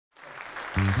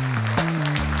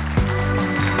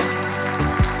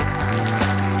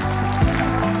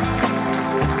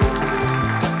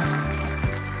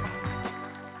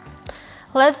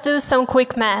Let's do some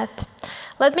quick math.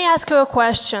 Let me ask you a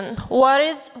question. What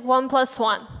is 1 plus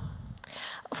 1?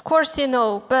 Of course you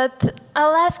know, but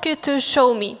I'll ask you to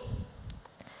show me.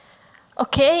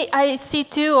 Okay, I see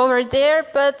 2 over there,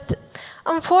 but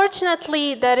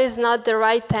unfortunately that is not the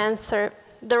right answer.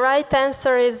 The right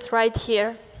answer is right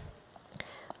here.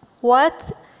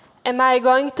 What? Am I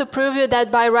going to prove you that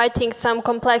by writing some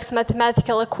complex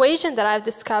mathematical equation that I've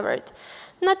discovered?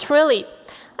 Not really.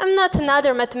 I'm not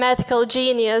another mathematical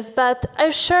genius, but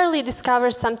I've surely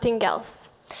discovered something else.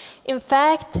 In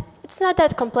fact, it's not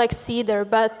that complex either,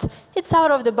 but it's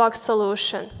out-of-the-box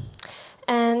solution.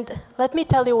 And let me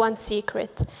tell you one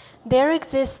secret. There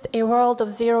exists a world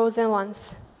of zeros and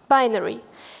ones, binary.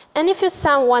 And if you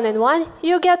sum 1 and 1,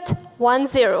 you get 1,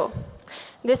 0.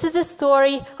 This is a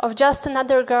story of just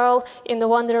another girl in the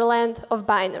wonderland of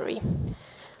binary.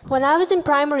 When I was in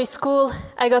primary school,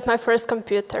 I got my first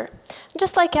computer.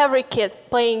 Just like every kid,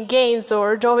 playing games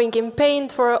or drawing in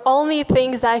paint were only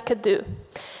things I could do.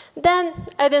 Then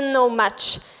I didn't know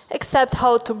much, except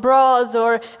how to browse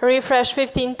or refresh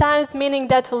 15 times, meaning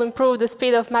that will improve the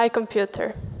speed of my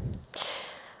computer.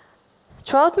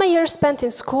 Throughout my years spent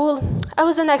in school, I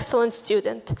was an excellent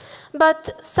student,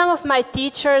 but some of my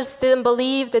teachers didn't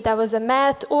believe that I was a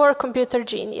math or computer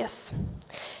genius.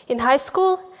 In high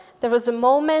school, there was a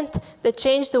moment that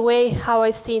changed the way how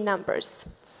I see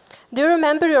numbers. Do you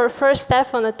remember your first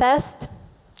F on a test?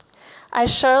 I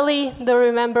surely do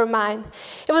remember mine.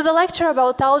 It was a lecture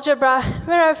about algebra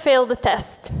where I failed the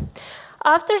test.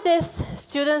 After this,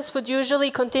 students would usually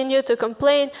continue to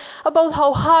complain about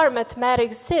how hard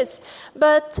mathematics is,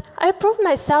 but I proved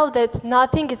myself that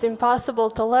nothing is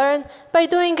impossible to learn by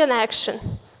doing an action.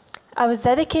 I was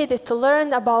dedicated to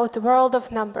learn about the world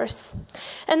of numbers.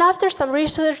 And after some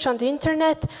research on the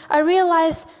internet, I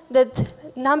realized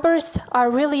that numbers are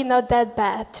really not that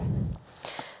bad.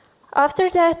 After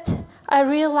that, I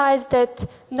realized that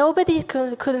nobody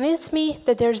could convince me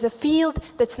that there's a field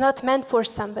that's not meant for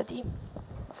somebody.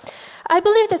 I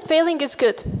believe that failing is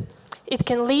good. It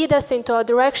can lead us into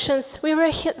directions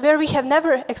where we have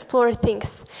never explored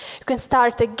things. You can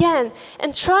start again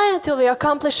and try until we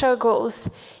accomplish our goals.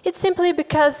 It's simply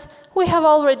because we have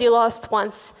already lost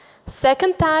once.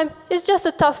 Second time is just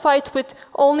a tough fight with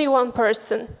only one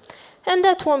person. And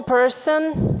that one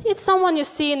person, it's someone you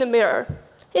see in the mirror.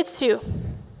 It's you.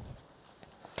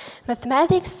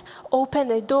 Mathematics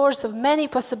opened the doors of many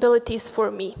possibilities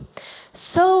for me.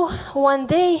 So one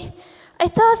day, I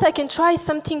thought I can try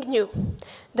something new.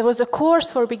 There was a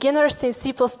course for beginners in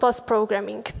C++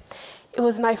 programming. It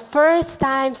was my first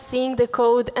time seeing the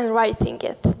code and writing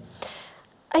it.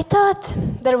 I thought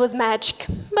there was magic,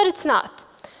 but it's not.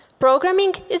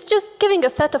 Programming is just giving a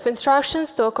set of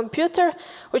instructions to a computer,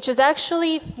 which is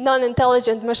actually a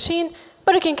non-intelligent machine,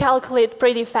 but it can calculate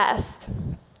pretty fast.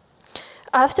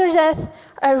 After that,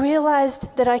 I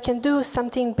realized that I can do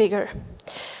something bigger.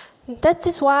 That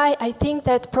is why I think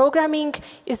that programming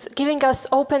is giving us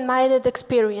open-minded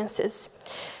experiences.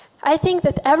 I think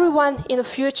that everyone in the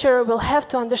future will have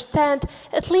to understand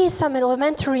at least some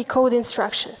elementary code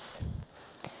instructions.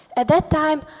 At that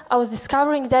time, I was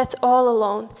discovering that all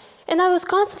alone, and I was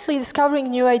constantly discovering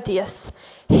new ideas.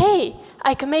 Hey,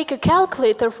 I can make a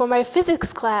calculator for my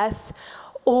physics class,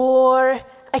 or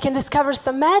I can discover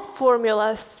some math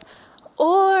formulas,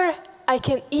 or I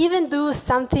can even do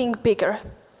something bigger.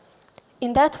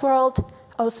 In that world,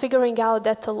 I was figuring out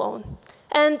that alone.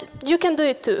 And you can do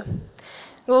it too.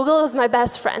 Google is my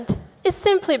best friend. It's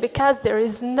simply because there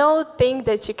is no thing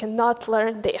that you cannot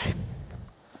learn there.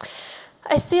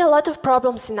 I see a lot of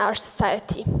problems in our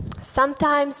society.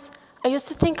 Sometimes I used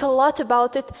to think a lot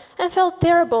about it and felt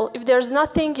terrible if there's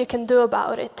nothing you can do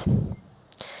about it.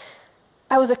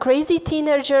 I was a crazy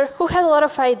teenager who had a lot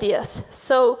of ideas,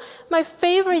 so my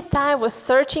favorite time was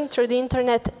searching through the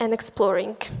internet and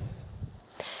exploring.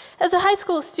 As a high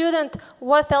school student,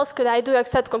 what else could I do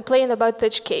except complain about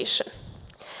education?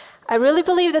 I really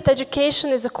believe that education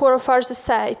is the core of our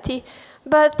society,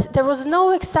 but there was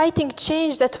no exciting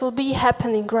change that will be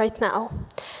happening right now.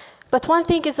 But one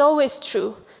thing is always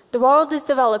true. The world is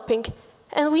developing,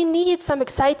 and we need some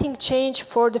exciting change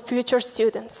for the future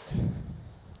students.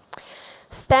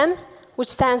 STEM, which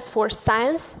stands for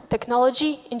science,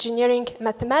 technology, engineering, and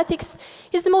mathematics,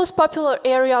 is the most popular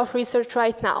area of research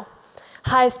right now.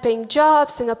 Highest paying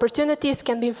jobs and opportunities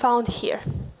can be found here.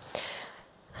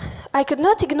 I could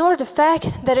not ignore the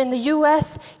fact that in the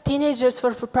US, teenagers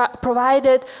were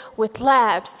provided with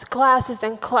labs, classes,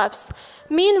 and clubs.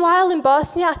 Meanwhile, in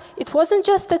Bosnia, it wasn't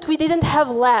just that we didn't have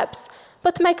labs,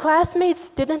 but my classmates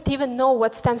didn't even know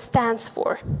what STEM stands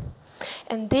for.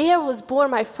 And there was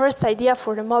born my first idea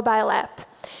for the mobile app,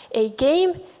 a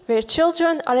game where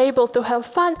children are able to have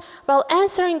fun while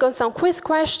answering on some quiz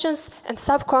questions and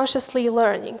subconsciously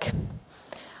learning.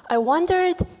 I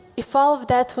wondered if all of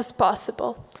that was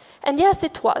possible. And yes,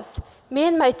 it was. Me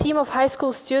and my team of high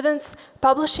school students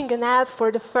publishing an app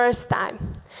for the first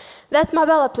time. That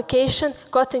mobile application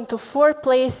got into 4th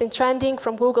place in trending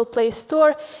from Google Play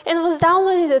Store and was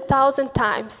downloaded 1,000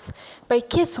 times by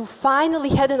kids who finally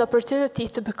had an opportunity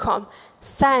to become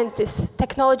scientists,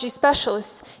 technology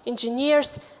specialists,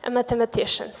 engineers, and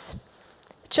mathematicians.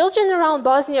 Children around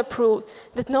Bosnia proved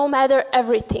that no matter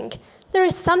everything, there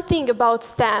is something about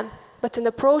STEM, but an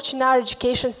approach in our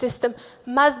education system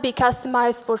must be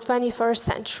customized for the 21st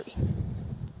century.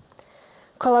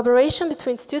 Collaboration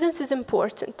between students is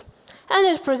important, and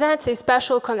it presents a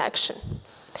special connection.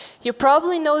 You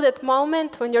probably know that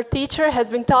moment when your teacher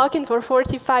has been talking for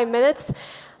 45 minutes,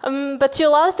 but you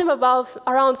lost them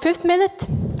around 5th minute.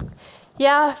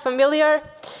 Yeah, familiar?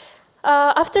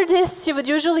 After this, you would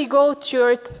usually go to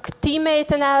your teammate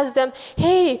and ask them,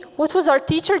 hey, what was our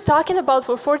teacher talking about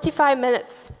for 45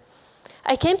 minutes?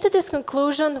 I came to this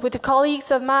conclusion with the colleagues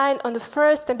of mine on the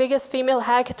first and biggest female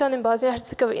hackathon in Bosnia and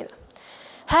Herzegovina.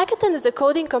 Hackathon is a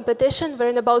coding competition where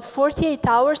in about 48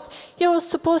 hours you're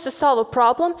supposed to solve a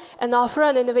problem and offer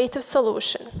an innovative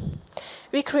solution.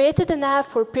 We created an app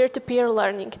for peer-to-peer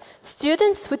learning.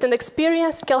 Students with an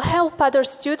experience can help other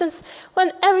students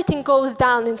when everything goes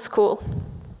down in school.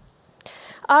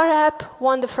 Our app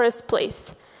won the 1st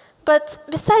place. But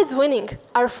besides winning,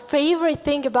 our favorite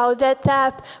thing about that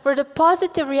app were the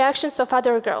positive reactions of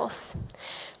other girls.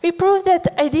 We proved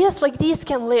that ideas like these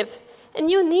can live,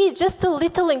 and you need just a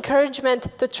little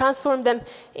encouragement to transform them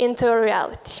into a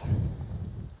reality.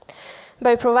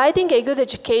 By providing a good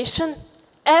education,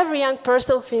 every young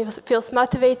person feels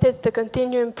motivated to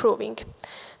continue improving.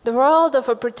 The world of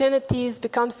opportunities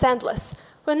becomes endless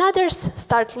when others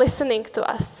start listening to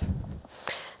us.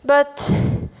 But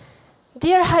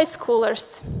dear high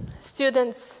schoolers,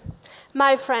 students,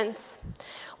 my friends,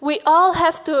 we all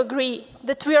have to agree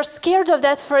that we are scared of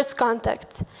that first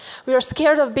contact. We are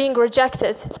scared of being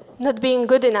rejected, not being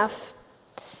good enough.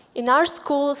 In our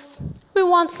schools, we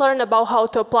won't learn about how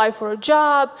to apply for a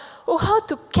job or how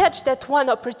to catch that one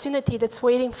opportunity that's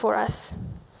waiting for us.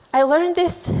 I learned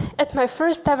this at my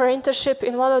first ever internship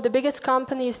in one of the biggest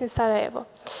companies in Sarajevo.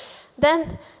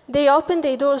 Then they opened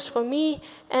their doors for me,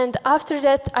 and after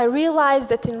that I realized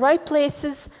that in right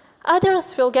places,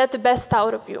 others will get the best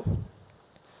out of you.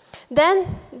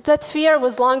 Then that fear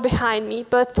was long behind me,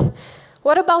 but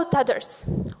what about others?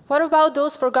 What about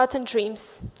those forgotten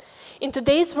dreams? In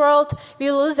today's world,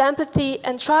 we lose empathy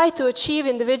and try to achieve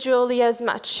individually as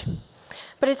much.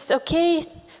 But it's okay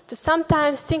to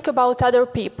sometimes think about other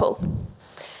people.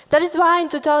 That is why in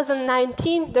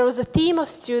 2019, there was a team of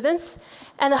students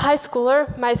and a high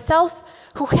schooler, myself,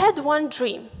 who had one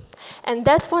dream. And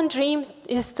that one dream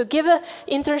is to give an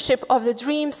internship of the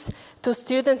dreams to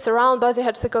students around Bosnia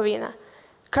and Herzegovina.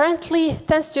 Currently,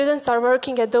 10 students are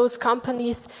working at those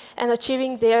companies and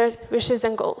achieving their wishes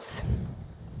and goals.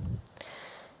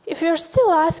 If you're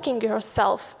still asking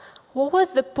yourself, what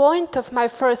was the point of my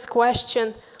first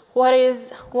question, what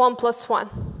is 1 + 1?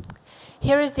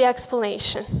 Here is the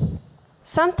explanation.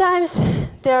 Sometimes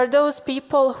there are those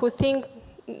people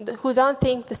who don't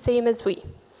think the same as we.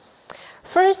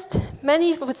 First,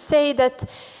 many would say that,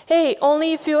 hey,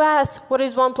 only if you ask what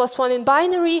is 1 + 1 in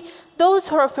binary, those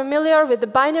who are familiar with the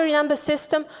binary number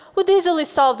system would easily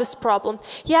solve this problem.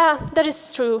 Yeah, that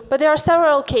is true, but there are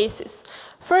several cases.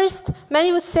 First,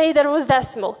 many would say that it was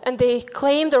decimal, and they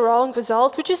claim the wrong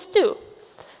result, which is 2.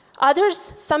 Others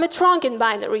sum it wrong in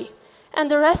binary, and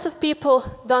the rest of people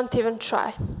don't even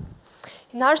try.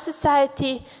 In our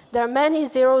society, there are many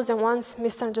zeros and ones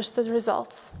misunderstood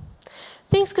results.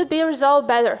 Things could be resolved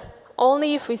better,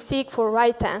 only if we seek for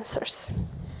right answers.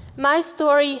 My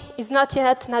story is not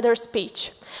yet another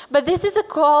speech, but this is a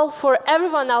call for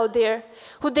everyone out there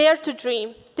who dare to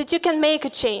dream that you can make a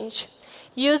change.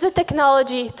 Use the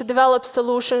technology to develop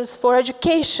solutions for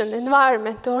education,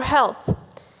 environment, or health.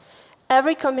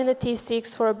 Every community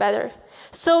seeks for a better.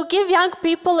 So give young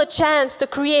people a chance to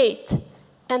create,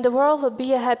 and the world will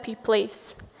be a happy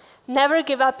place. Never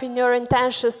give up in your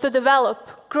intentions to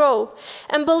develop, grow,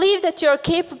 and believe that you are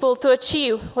capable to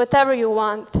achieve whatever you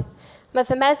want.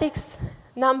 Mathematics,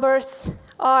 numbers,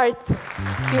 art,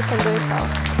 you can do it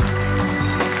all.